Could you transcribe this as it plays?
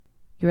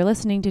You're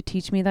listening to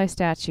Teach Me Thy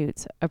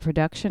Statutes, a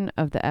production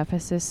of the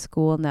Ephesus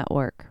School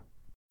Network.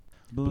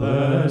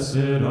 Blessed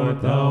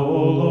art thou,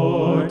 O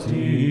Lord,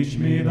 teach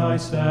me thy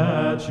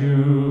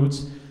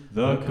statutes.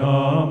 The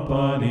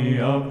company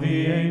of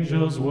the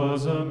angels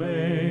was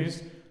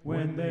amazed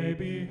when they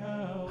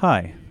beheld.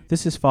 Hi,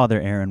 this is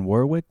Father Aaron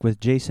Warwick with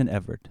Jason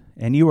Everett,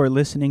 and you are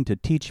listening to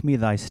Teach Me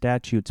Thy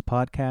Statutes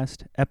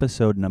podcast,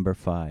 episode number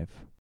 5.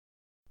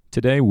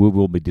 Today we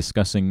will be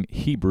discussing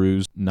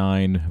Hebrews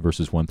 9,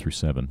 verses 1 through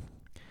 7.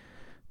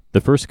 The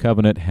first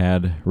covenant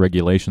had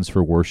regulations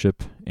for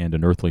worship and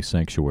an earthly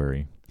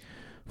sanctuary.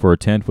 For a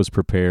tent was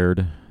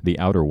prepared, the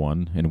outer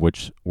one, in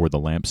which were the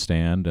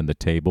lampstand and the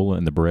table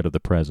and the bread of the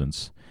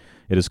presence.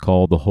 It is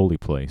called the holy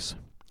place.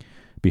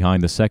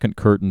 Behind the second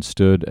curtain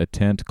stood a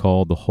tent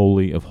called the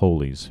Holy of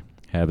Holies,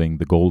 having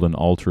the golden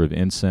altar of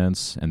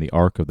incense and the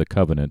ark of the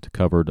covenant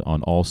covered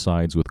on all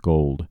sides with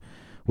gold,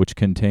 which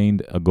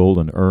contained a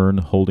golden urn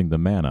holding the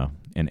manna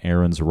and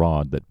Aaron's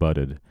rod that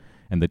budded,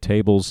 and the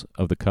tables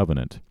of the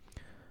covenant.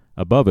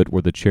 Above it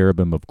were the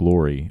cherubim of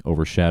glory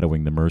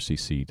overshadowing the mercy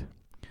seat.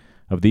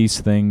 Of these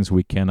things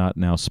we cannot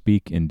now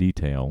speak in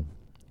detail.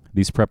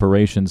 These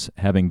preparations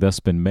having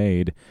thus been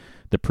made,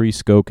 the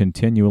priests go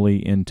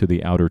continually into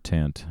the outer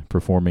tent,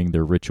 performing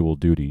their ritual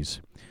duties.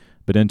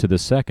 But into the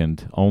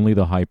second only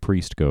the high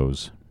priest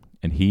goes,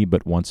 and he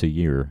but once a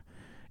year,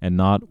 and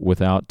not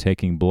without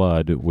taking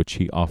blood, which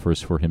he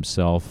offers for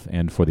himself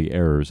and for the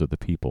errors of the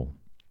people.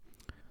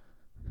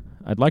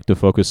 I'd like to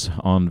focus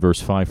on verse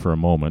 5 for a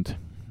moment,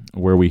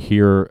 where we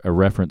hear a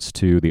reference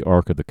to the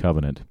Ark of the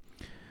Covenant.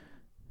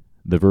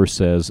 The verse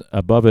says,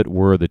 "Above it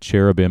were the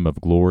cherubim of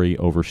glory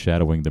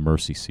overshadowing the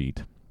mercy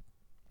seat."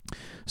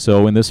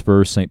 So in this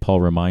verse, St.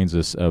 Paul reminds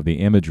us of the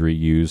imagery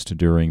used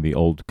during the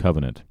Old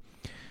Covenant.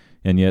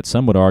 And yet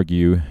some would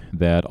argue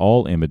that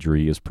all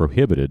imagery is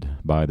prohibited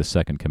by the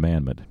second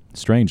commandment.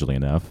 Strangely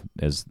enough,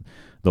 as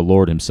the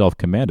Lord himself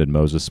commanded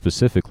Moses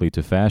specifically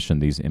to fashion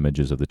these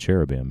images of the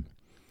cherubim.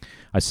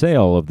 I say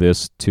all of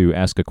this to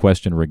ask a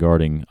question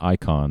regarding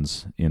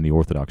icons in the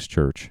Orthodox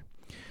Church.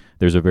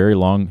 There's a very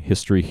long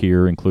history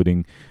here,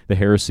 including the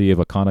heresy of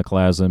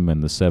iconoclasm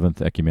and the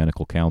Seventh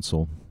Ecumenical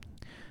Council.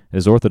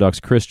 As Orthodox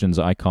Christians,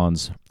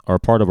 icons are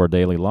part of our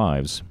daily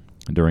lives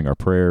during our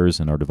prayers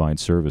and our divine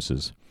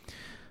services.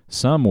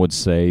 Some would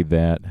say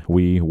that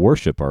we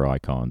worship our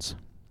icons.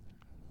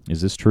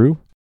 Is this true?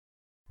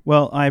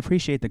 Well, I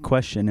appreciate the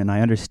question, and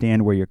I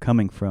understand where you're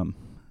coming from.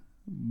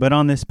 But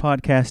on this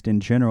podcast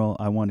in general,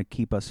 I want to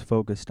keep us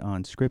focused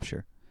on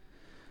Scripture.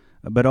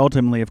 But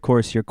ultimately, of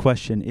course, your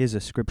question is a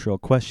scriptural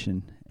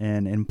question,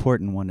 and an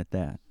important one at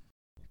that.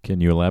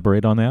 Can you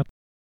elaborate on that?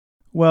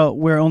 Well,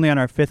 we're only on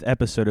our 5th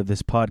episode of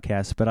this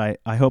podcast, but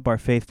I hope our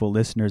faithful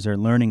listeners are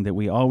learning that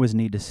we always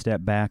need to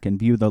step back and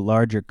view the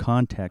larger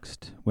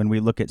context when we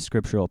look at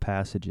scriptural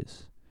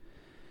passages.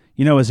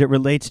 You know, as it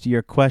relates to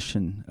your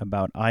question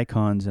about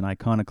icons and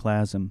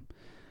iconoclasm,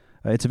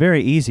 it's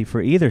very easy for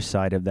either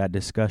side of that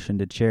discussion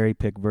to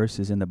cherry-pick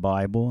verses in the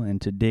Bible and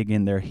to dig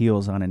in their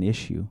heels on an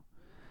issue.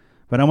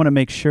 But I want to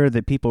make sure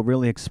that people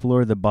really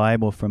explore the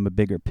Bible from a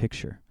bigger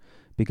picture,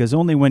 because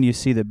only when you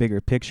see the bigger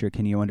picture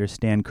can you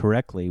understand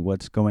correctly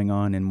what's going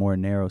on in more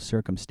narrow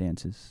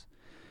circumstances.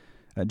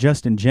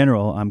 Just in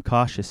general, I'm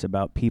cautious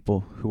about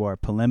people who are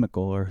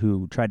polemical or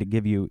who try to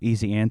give you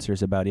easy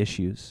answers about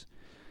issues.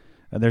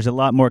 There's a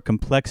lot more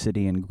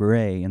complexity and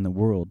gray in the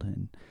world,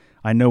 and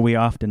I know we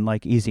often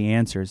like easy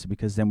answers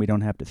because then we don't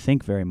have to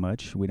think very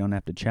much, we don't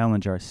have to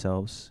challenge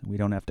ourselves, we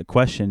don't have to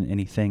question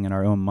anything in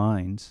our own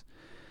minds.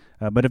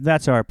 But if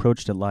that's our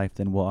approach to life,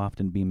 then we'll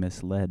often be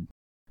misled.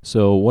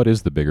 So what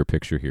is the bigger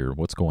picture here?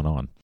 What's going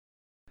on?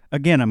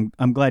 Again,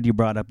 I'm glad you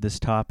brought up this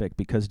topic,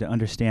 because to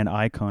understand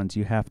icons,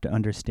 you have to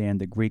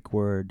understand the Greek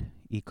word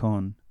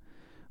ikon,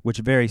 which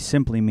very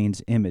simply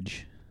means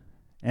image.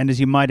 And as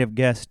you might have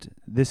guessed,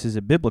 this is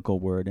a biblical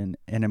word, and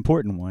an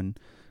important one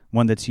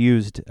that's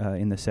used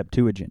in the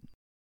Septuagint.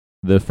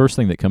 The first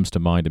thing that comes to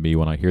mind to me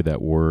when I hear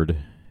that word,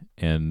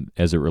 and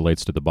as it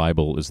relates to the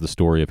Bible, is the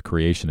story of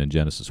creation in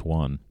Genesis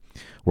 1,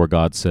 where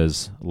God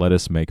says, "Let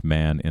us make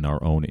man in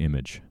our own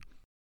image."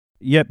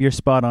 Yep, you're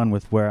spot on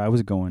with where I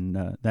was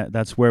going.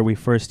 That's where we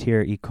first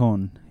hear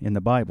ikon in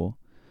the Bible.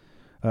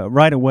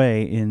 Right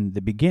away in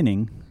the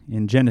beginning,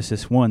 in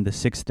Genesis 1, the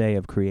 6th day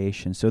of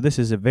creation. So this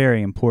is a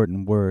very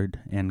important word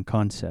and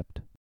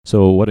concept.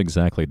 So what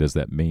exactly does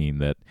that mean,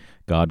 that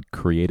God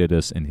created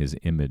us in his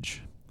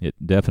image? It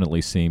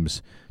definitely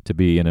seems to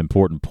be an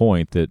important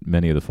point that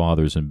many of the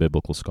fathers and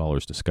biblical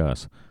scholars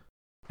discuss.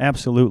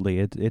 Absolutely.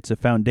 It's a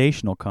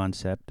foundational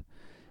concept,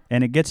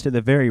 and it gets to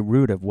the very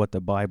root of what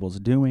the Bible's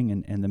doing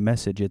and the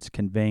message it's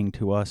conveying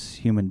to us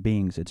human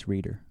beings, its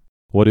reader.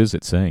 What is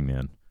it saying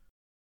then?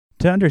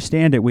 To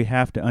understand it, we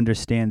have to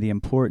understand the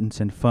importance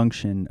and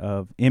function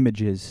of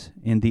images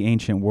in the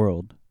ancient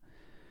world.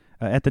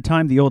 At the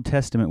time the Old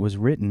Testament was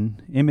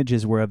written,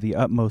 images were of the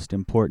utmost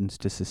importance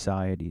to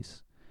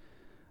societies.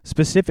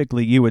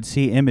 Specifically, you would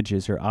see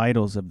images or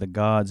idols of the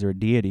gods or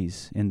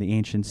deities in the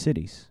ancient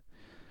cities.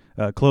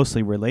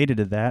 Closely related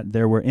to that,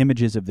 there were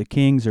images of the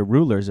kings or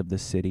rulers of the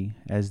city,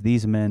 as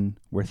these men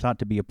were thought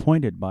to be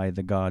appointed by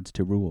the gods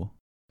to rule.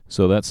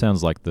 So that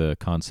sounds like the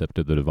concept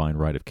of the divine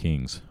right of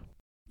kings.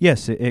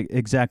 Yes,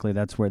 exactly.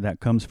 That's where that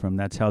comes from.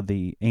 That's how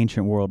the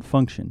ancient world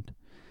functioned.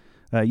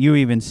 You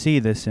even see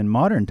this in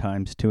modern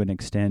times to an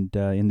extent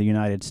in the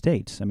United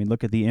States. I mean,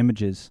 look at the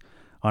images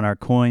on our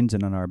coins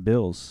and on our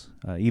bills.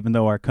 Even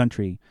though our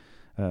country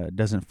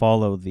doesn't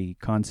follow the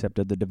concept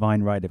of the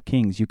divine right of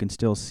kings, you can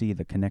still see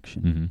the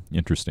connection. Mm-hmm.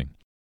 Interesting.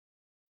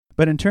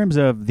 But in terms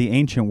of the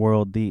ancient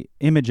world, the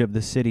image of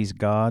the city's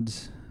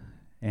gods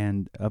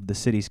and of the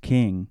city's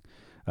king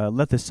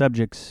let the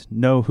subjects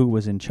know who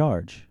was in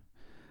charge.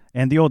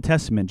 And the Old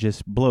Testament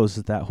just blows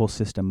that whole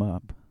system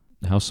up.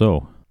 How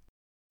so?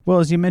 Well,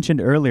 as you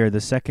mentioned earlier,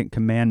 the second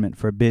commandment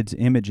forbids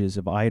images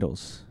of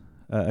idols.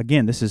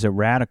 Again, this is a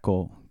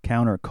radical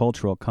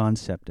countercultural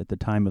concept at the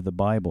time of the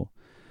Bible,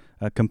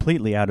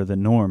 completely out of the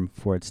norm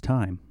for its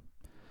time.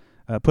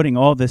 Putting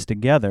all this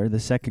together, the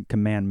second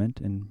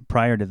commandment, and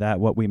prior to that,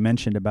 what we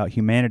mentioned about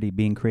humanity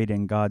being created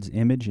in God's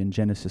image in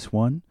Genesis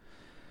 1,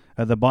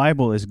 the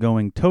Bible is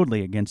going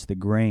totally against the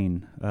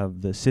grain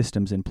of the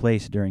systems in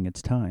place during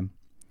its time.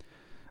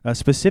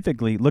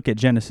 Specifically, look at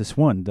Genesis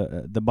 1.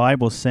 The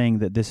Bible's saying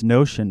that this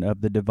notion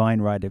of the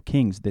divine right of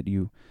kings that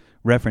you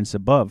reference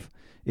above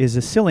is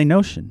a silly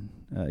notion.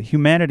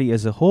 Humanity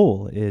as a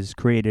whole is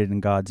created in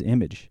God's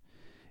image.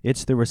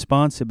 It's the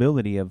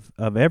responsibility of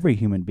every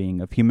human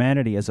being, of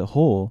humanity as a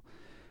whole,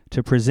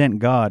 to present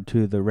God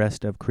to the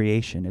rest of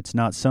creation. It's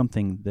not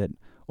something that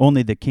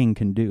only the king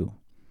can do.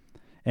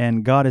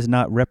 And God is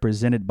not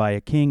represented by a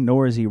king,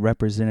 nor is he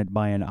represented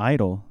by an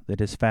idol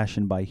that is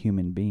fashioned by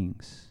human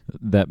beings.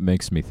 That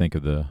makes me think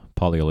of the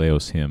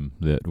Polyaleos hymn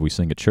that we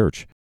sing at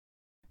church.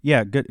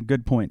 Yeah,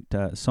 good point.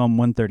 Psalm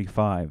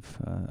 135,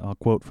 I'll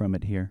quote from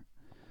it here.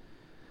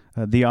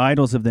 The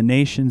idols of the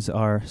nations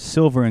are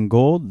silver and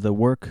gold, the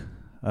work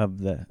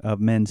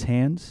of men's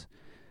hands.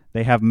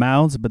 They have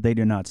mouths, but they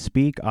do not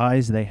speak.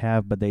 Eyes they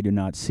have, but they do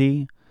not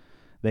see.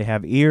 They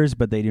have ears,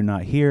 but they do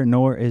not hear,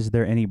 nor is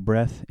there any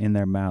breath in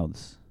their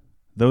mouths.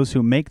 Those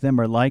who make them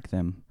are like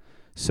them.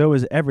 So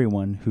is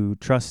everyone who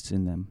trusts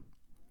in them.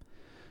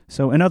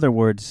 So, in other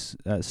words,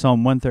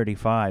 Psalm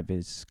 135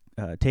 is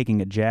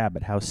taking a jab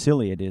at how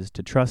silly it is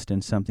to trust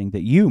in something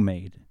that you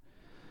made.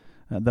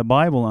 The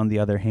Bible, on the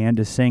other hand,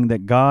 is saying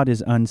that God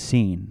is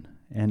unseen,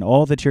 and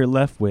all that you're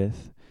left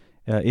with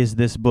is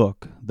this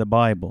book, the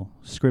Bible,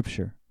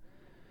 Scripture,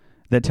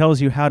 that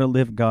tells you how to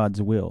live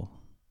God's will.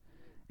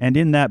 And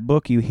in that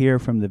book you hear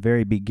from the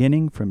very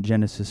beginning, from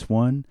Genesis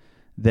 1,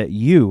 that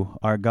you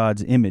are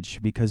God's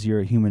image because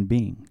you're a human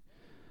being.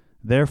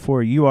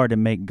 Therefore you are to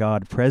make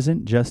God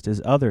present, just as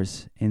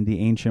others in the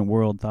ancient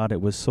world thought it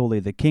was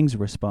solely the king's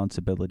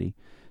responsibility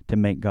to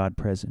make God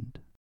present.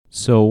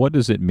 So what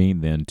does it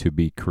mean then to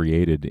be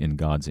created in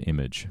God's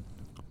image?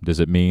 Does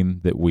it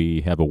mean that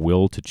we have a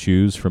will to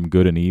choose from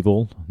good and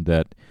evil,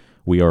 that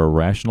we are a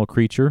rational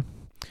creature,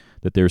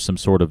 that there's some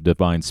sort of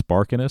divine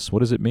spark in us? What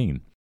does it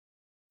mean?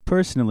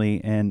 Personally,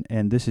 and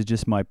this is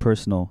just my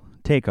personal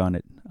take on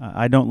it,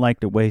 I don't like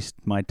to waste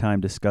my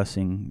time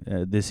discussing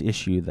this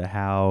issue, the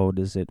how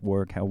does it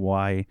work, how,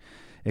 why,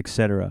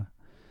 etc.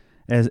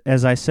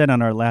 As I said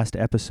on our last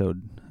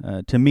episode,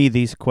 to me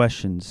these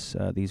questions,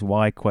 these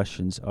why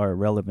questions, are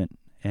irrelevant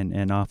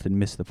and often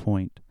miss the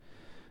point.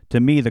 To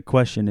me the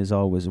question is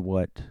always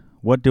what.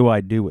 What do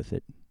I do with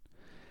it?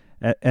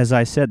 As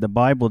I said, the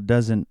Bible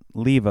doesn't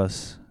leave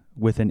us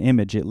with an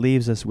image. It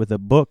leaves us with a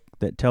book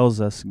that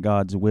tells us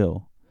God's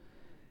will.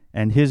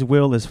 And his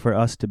will is for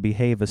us to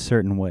behave a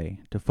certain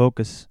way, to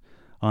focus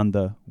on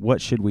the what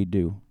should we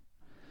do.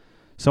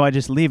 So I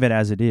just leave it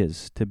as it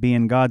is. To be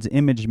in God's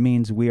image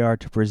means we are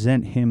to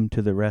present him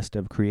to the rest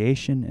of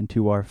creation and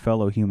to our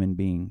fellow human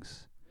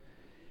beings.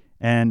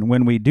 And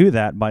when we do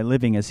that by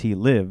living as he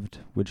lived,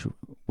 which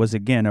was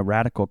again a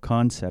radical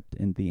concept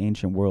in the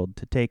ancient world,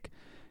 to take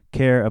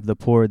care of the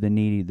poor, the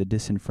needy, the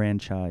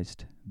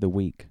disenfranchised, the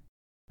weak.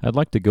 I'd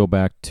like to go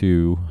back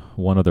to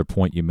one other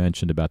point you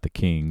mentioned about the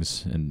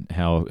kings and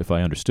how, if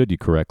I understood you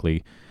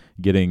correctly,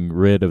 getting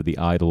rid of the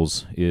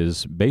idols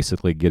is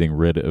basically getting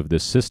rid of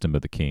this system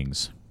of the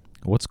kings.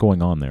 What's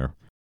going on there?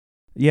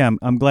 Yeah,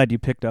 I'm glad you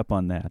picked up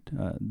on that.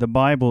 The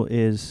Bible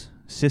is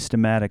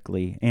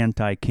systematically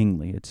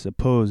anti-kingly. It's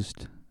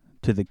opposed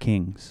to the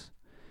kings.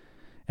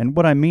 And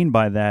what I mean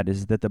by that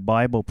is that the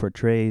Bible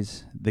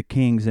portrays the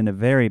kings in a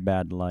very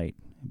bad light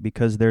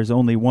because there's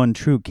only one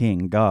true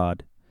king,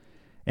 God,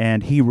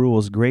 and he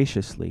rules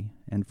graciously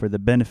and for the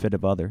benefit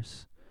of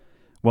others,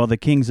 while the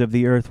kings of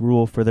the earth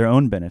rule for their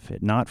own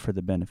benefit, not for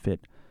the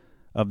benefit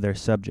of their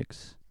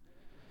subjects.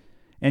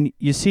 And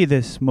you see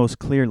this most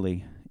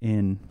clearly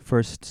in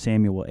 1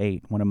 Samuel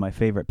 8, one of my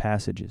favorite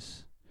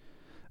passages.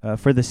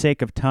 For the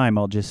sake of time,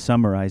 I'll just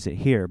summarize it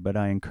here, but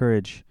I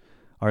encourage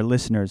our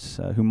listeners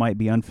who might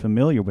be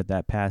unfamiliar with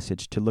that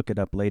passage to look it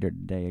up later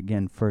today.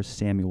 Again, 1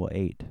 Samuel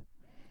 8.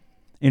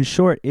 In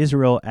short,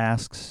 Israel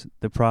asks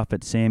the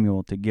prophet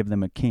Samuel to give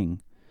them a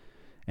king,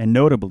 and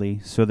notably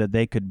so that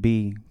they could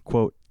be,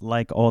 quote,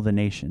 like all the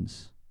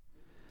nations.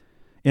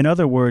 In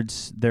other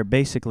words, they're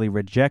basically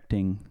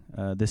rejecting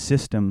the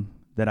system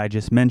that I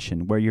just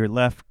mentioned, where you're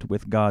left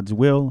with God's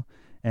will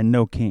and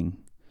no king,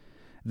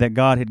 that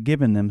God had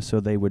given them so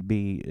they would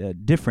be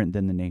different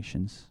than the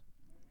nations.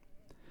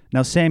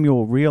 Now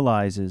Samuel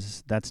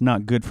realizes that's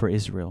not good for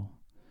Israel.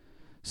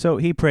 So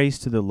he prays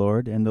to the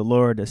Lord, and the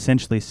Lord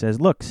essentially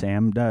says, "Look,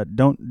 Sam,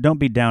 don't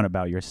be down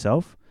about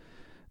yourself.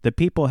 The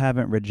people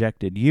haven't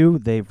rejected you,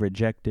 they've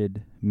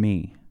rejected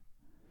me."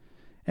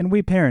 And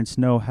we parents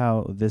know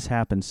how this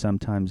happens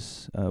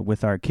sometimes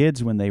with our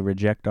kids when they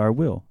reject our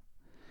will.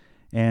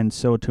 And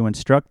so to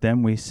instruct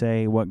them, we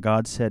say what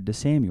God said to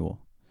Samuel.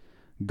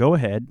 Go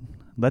ahead,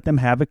 let them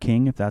have a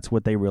king if that's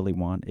what they really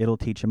want. It'll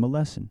teach them a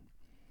lesson.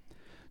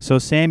 So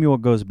Samuel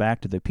goes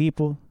back to the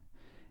people,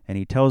 and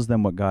he tells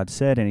them what God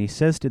said, and he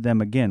says to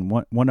them again,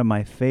 one of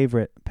my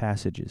favorite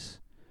passages.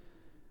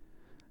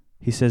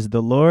 He says,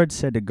 "The Lord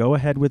said to go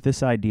ahead with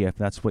this idea if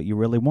that's what you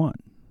really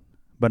want.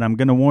 But I'm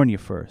going to warn you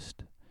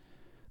first.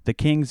 The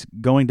king's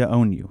going to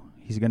own you.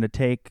 He's going to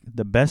take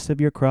the best of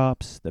your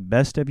crops, the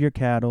best of your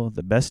cattle,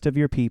 the best of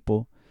your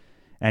people,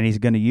 and he's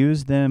going to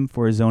use them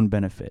for his own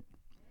benefit.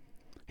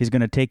 He's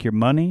going to take your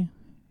money,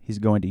 he's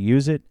going to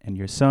use it, and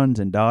your sons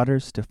and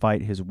daughters to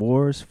fight his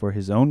wars for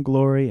his own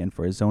glory and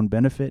for his own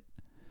benefit."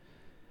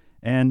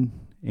 And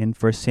in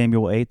 1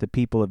 Samuel 8, the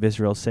people of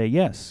Israel say,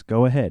 "Yes,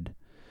 go ahead.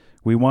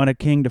 We want a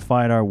king to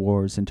fight our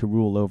wars and to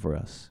rule over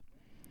us."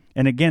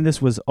 And again,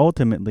 this was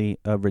ultimately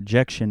a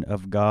rejection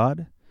of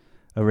God,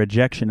 a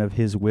rejection of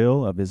his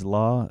will, of his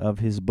law, of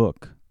his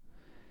book,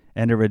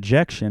 and a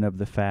rejection of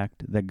the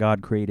fact that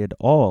God created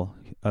all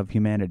of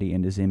humanity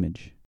in his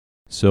image.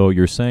 So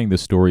you're saying the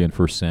story in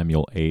 1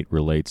 Samuel 8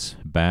 relates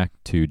back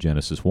to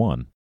Genesis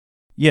 1?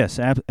 Yes,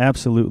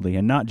 absolutely.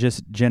 And not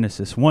just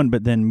Genesis 1,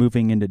 but then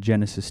moving into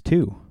Genesis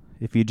 2.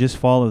 If you just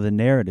follow the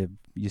narrative,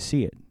 you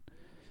see it.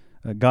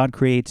 God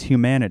creates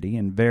humanity,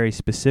 and very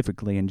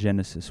specifically in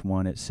Genesis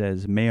 1, it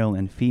says male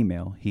and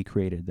female, he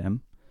created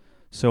them.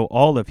 So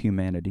all of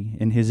humanity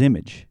in his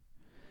image.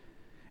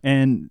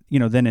 And,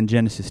 then in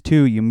Genesis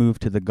 2, you move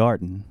to the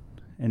garden,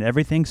 and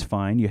everything's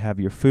fine. You have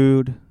your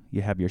food,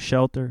 you have your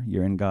shelter,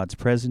 you're in God's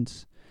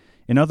presence.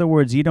 In other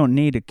words, you don't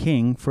need a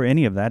king for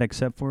any of that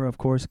except for, of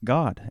course,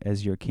 God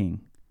as your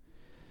king.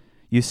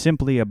 You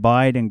simply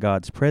abide in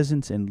God's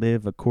presence and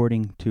live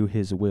according to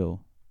his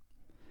will.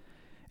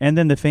 And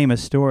then the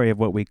famous story of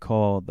what we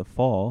call the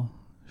fall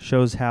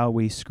shows how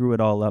we screw it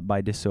all up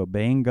by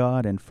disobeying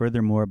God and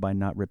furthermore by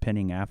not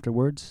repenting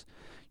afterwards.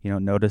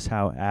 Notice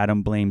how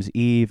Adam blames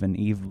Eve and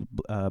Eve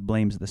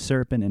blames the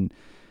serpent, and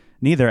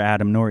neither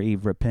Adam nor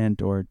Eve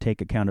repent or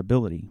take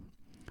accountability.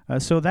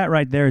 So that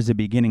right there is the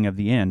beginning of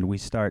the end. We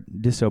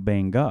start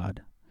disobeying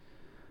God.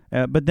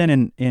 But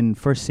then in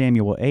 1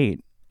 Samuel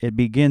 8, it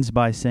begins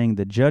by saying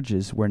the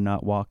judges were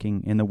not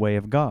walking in the way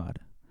of God.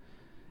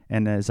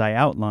 And as I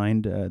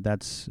outlined,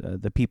 that's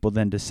the people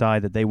then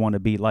decide that they want to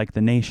be like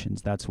the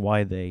nations. That's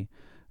why they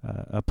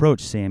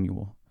approach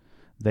Samuel.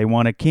 They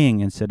want a king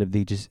instead of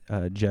these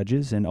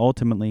judges, and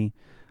ultimately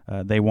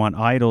they want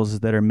idols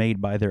that are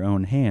made by their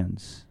own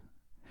hands.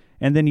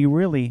 And then you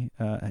really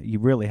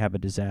have a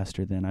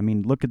disaster then. I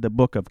mean, look at the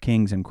book of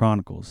Kings and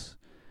Chronicles.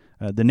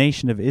 The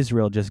nation of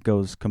Israel just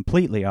goes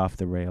completely off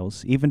the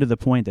rails, even to the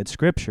point that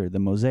Scripture, the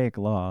Mosaic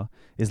Law,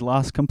 is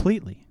lost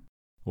completely.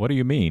 What do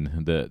you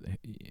mean?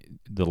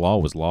 The law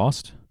was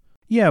lost?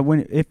 Yeah,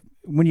 when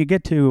you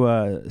get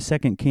to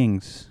 2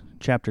 Kings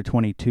chapter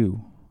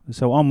 22,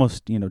 so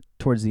almost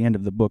towards the end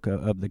of the book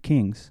of the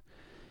Kings,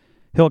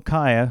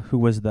 Hilkiah, who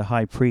was the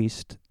high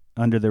priest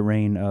under the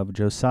reign of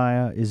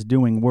Josiah, is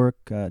doing work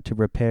to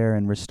repair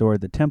and restore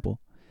the temple.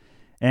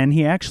 And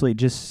he actually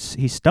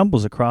he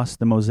stumbles across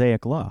the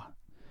Mosaic Law.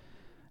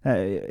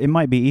 It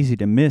might be easy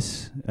to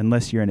miss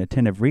unless you're an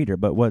attentive reader,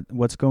 but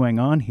what's going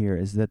on here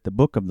is that the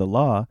book of the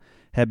law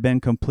had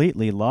been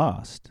completely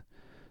lost.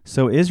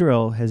 So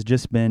Israel has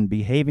just been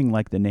behaving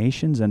like the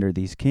nations under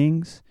these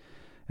kings,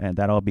 and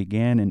that all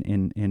began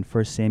in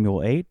 1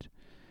 Samuel 8.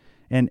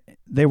 And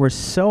they were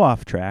so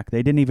off track,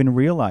 they didn't even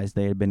realize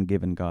they had been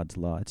given God's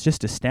law. It's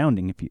just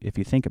astounding if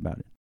you think about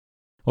it.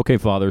 Okay,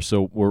 Father,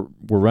 so we're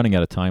running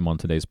out of time on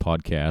today's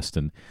podcast,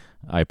 and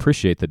I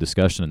appreciate the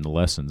discussion and the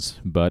lessons,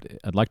 but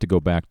I'd like to go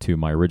back to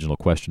my original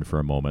question for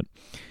a moment.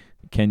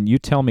 Can you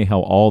tell me how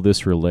all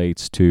this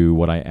relates to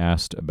what I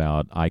asked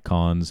about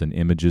icons and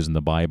images in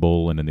the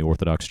Bible and in the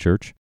Orthodox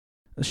Church?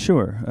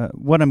 Sure.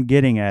 What I'm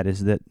getting at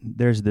is that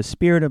there's the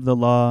spirit of the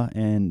law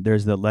and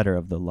there's the letter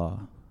of the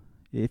law.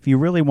 If you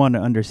really want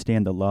to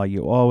understand the law,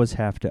 you always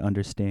have to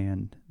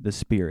understand the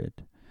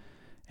spirit.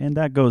 And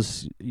that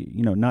goes,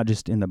 not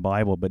just in the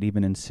Bible, but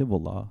even in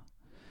civil law.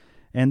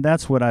 And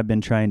that's what I've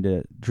been trying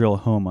to drill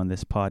home on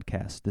this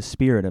podcast, the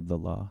spirit of the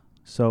law.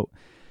 So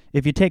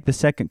if you take the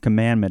second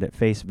commandment at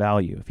face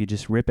value, if you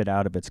just rip it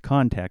out of its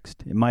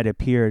context, it might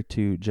appear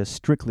to just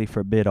strictly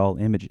forbid all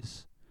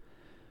images.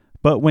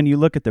 But when you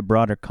look at the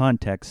broader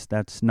context,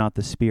 that's not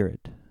the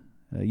spirit.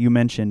 You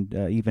mentioned,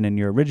 even in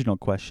your original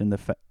question,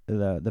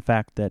 the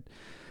fact that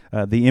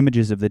the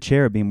images of the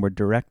cherubim were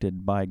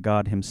directed by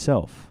God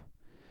himself.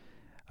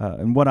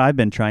 And what I've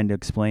been trying to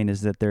explain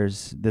is that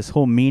there's this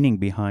whole meaning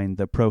behind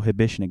the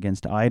prohibition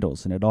against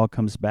idols, and it all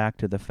comes back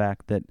to the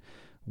fact that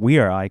we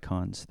are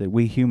icons, that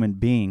we human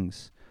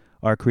beings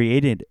are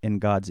created in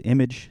God's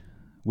image,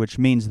 which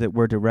means that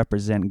we're to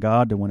represent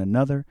God to one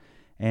another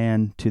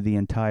and to the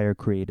entire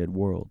created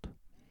world.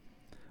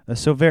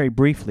 So very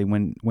briefly,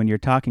 when you're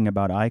talking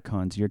about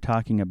icons, you're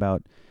talking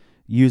about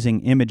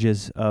using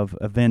images of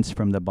events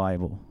from the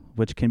Bible,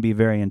 which can be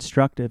very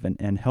instructive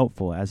and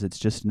helpful, as it's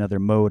just another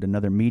mode,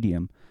 another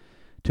medium,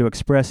 to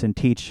express and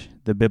teach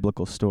the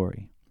biblical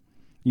story.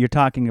 You're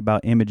talking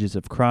about images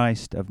of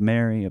Christ, of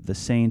Mary, of the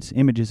saints,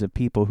 images of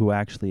people who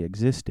actually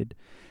existed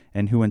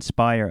and who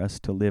inspire us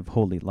to live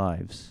holy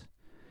lives.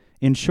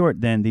 In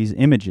short, then, these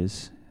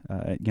images,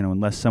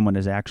 unless someone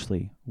is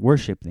actually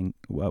worshiping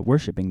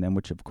them,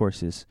 which of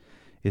course is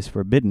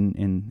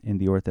forbidden in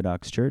the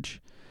Orthodox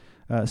Church,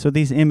 so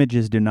these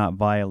images do not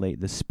violate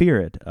the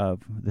spirit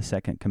of the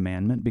second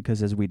commandment,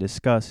 because as we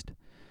discussed,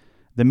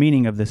 the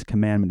meaning of this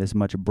commandment is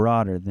much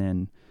broader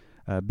than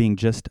being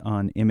just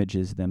on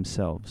images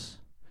themselves.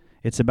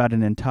 It's about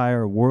an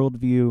entire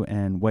worldview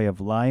and way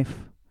of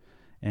life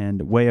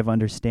and way of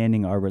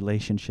understanding our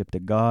relationship to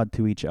God,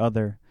 to each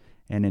other,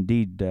 and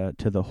indeed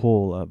to the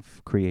whole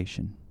of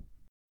creation.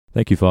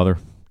 Thank you, Father.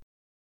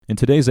 In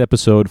today's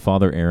episode,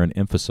 Father Aaron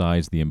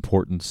emphasized the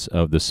importance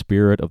of the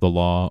spirit of the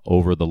law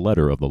over the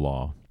letter of the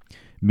law,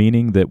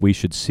 meaning that we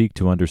should seek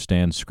to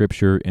understand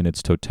Scripture in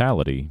its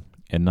totality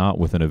and not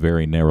within a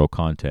very narrow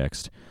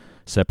context,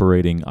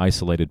 separating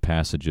isolated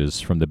passages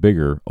from the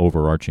bigger,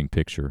 overarching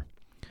picture.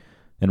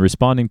 In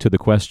responding to the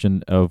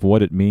question of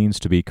what it means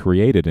to be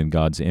created in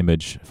God's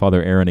image,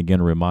 Father Aaron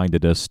again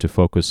reminded us to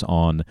focus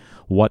on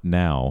what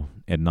now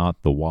and not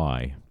the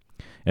why.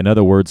 In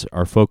other words,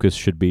 our focus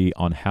should be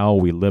on how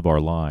we live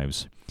our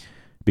lives.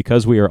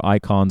 Because we are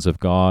icons of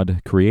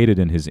God, created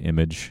in His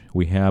image,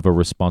 we have a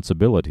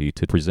responsibility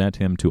to present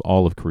Him to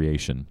all of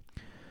creation.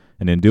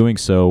 And in doing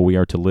so, we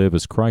are to live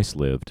as Christ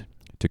lived,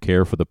 to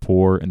care for the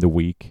poor and the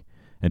weak,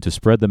 and to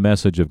spread the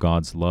message of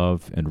God's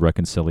love and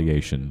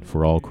reconciliation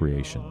for all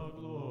creation.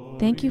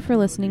 Thank you for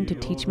listening to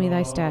Teach Me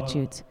Thy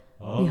Statutes.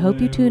 We hope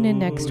you tune in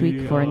next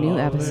week for a new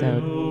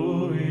episode.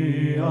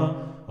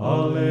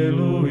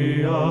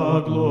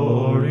 Alleluia,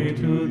 glory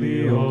to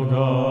Thee, O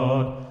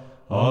God.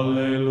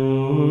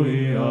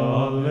 Alleluia,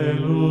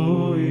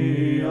 alleluia,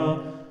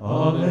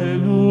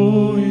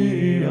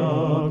 alleluia,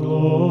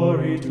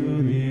 glory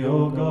to Thee,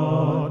 O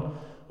God.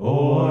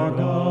 O our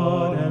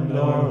God and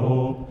our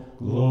hope,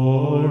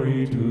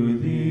 glory to